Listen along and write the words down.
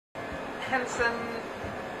Henson,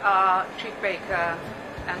 our chief baker,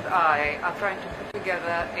 and I are trying to put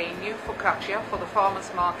together a new focaccia for the farmers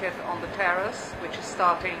market on the terrace, which is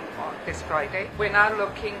starting on this Friday. We're now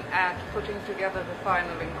looking at putting together the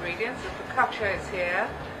final ingredients. The focaccia is here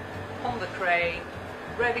on the tray,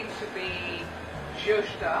 ready to be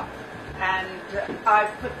zhuzhed up, and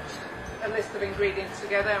I've put a list of ingredients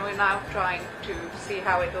together, and we're now trying to see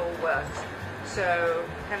how it all works. So,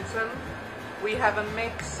 Henson, we have a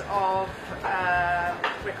mix of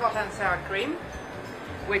ricotta and sour cream,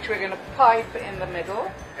 which we're going to pipe in the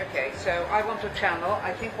middle. Okay, so I want to channel.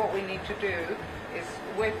 I think what we need to do is,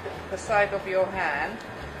 with the side of your hand,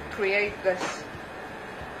 create this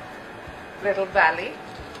little valley,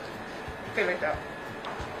 fill it up.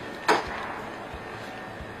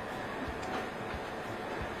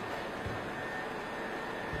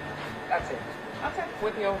 That's it. That's it.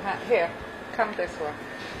 With your hand. Here, come this way.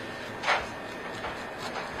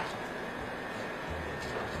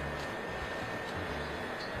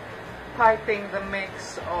 Piping the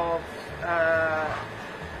mix of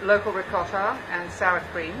local ricotta and sour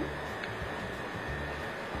cream.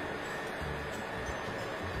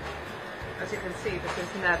 As you can see, this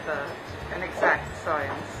is never an exact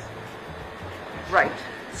science. Right,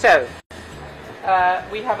 so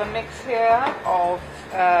we have a mix here of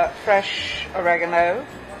fresh oregano,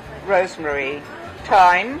 rosemary,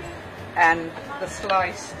 thyme, and the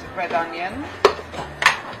sliced red onion.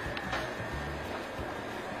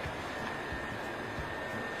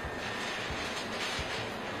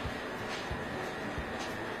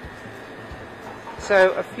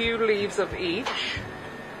 So a few leaves of each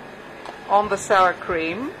on the sour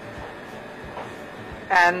cream.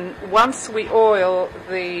 And once we oil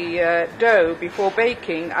the dough before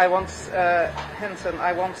baking, Henson,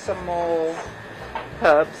 I want some more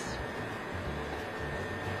herbs.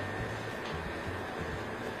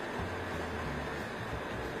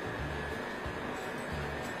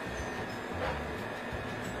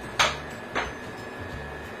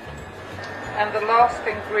 And the last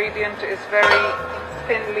ingredient is very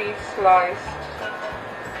thinly sliced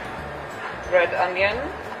red onion.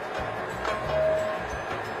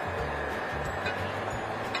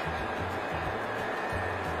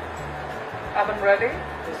 Oven ready?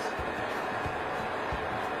 Yes.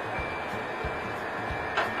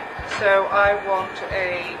 So I want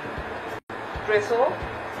a drizzle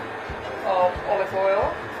of olive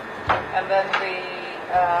oil, and then the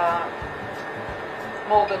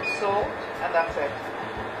molded salt, and that's it.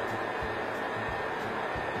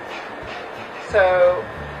 So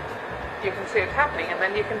you can see it happening, and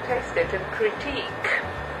then you can taste it and critique.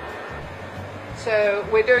 So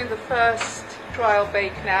we're doing the first trial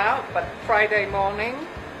bake now, but Friday morning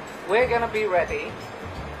we're going to be ready,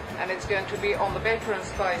 and it's going to be on the Baker and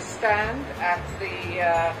Spice stand at the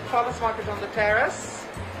farmers market on the terrace,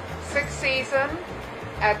 6th season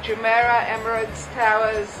at Jumeirah Emirates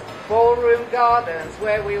Towers Ballroom Gardens,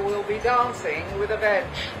 where we will be dancing with a veg.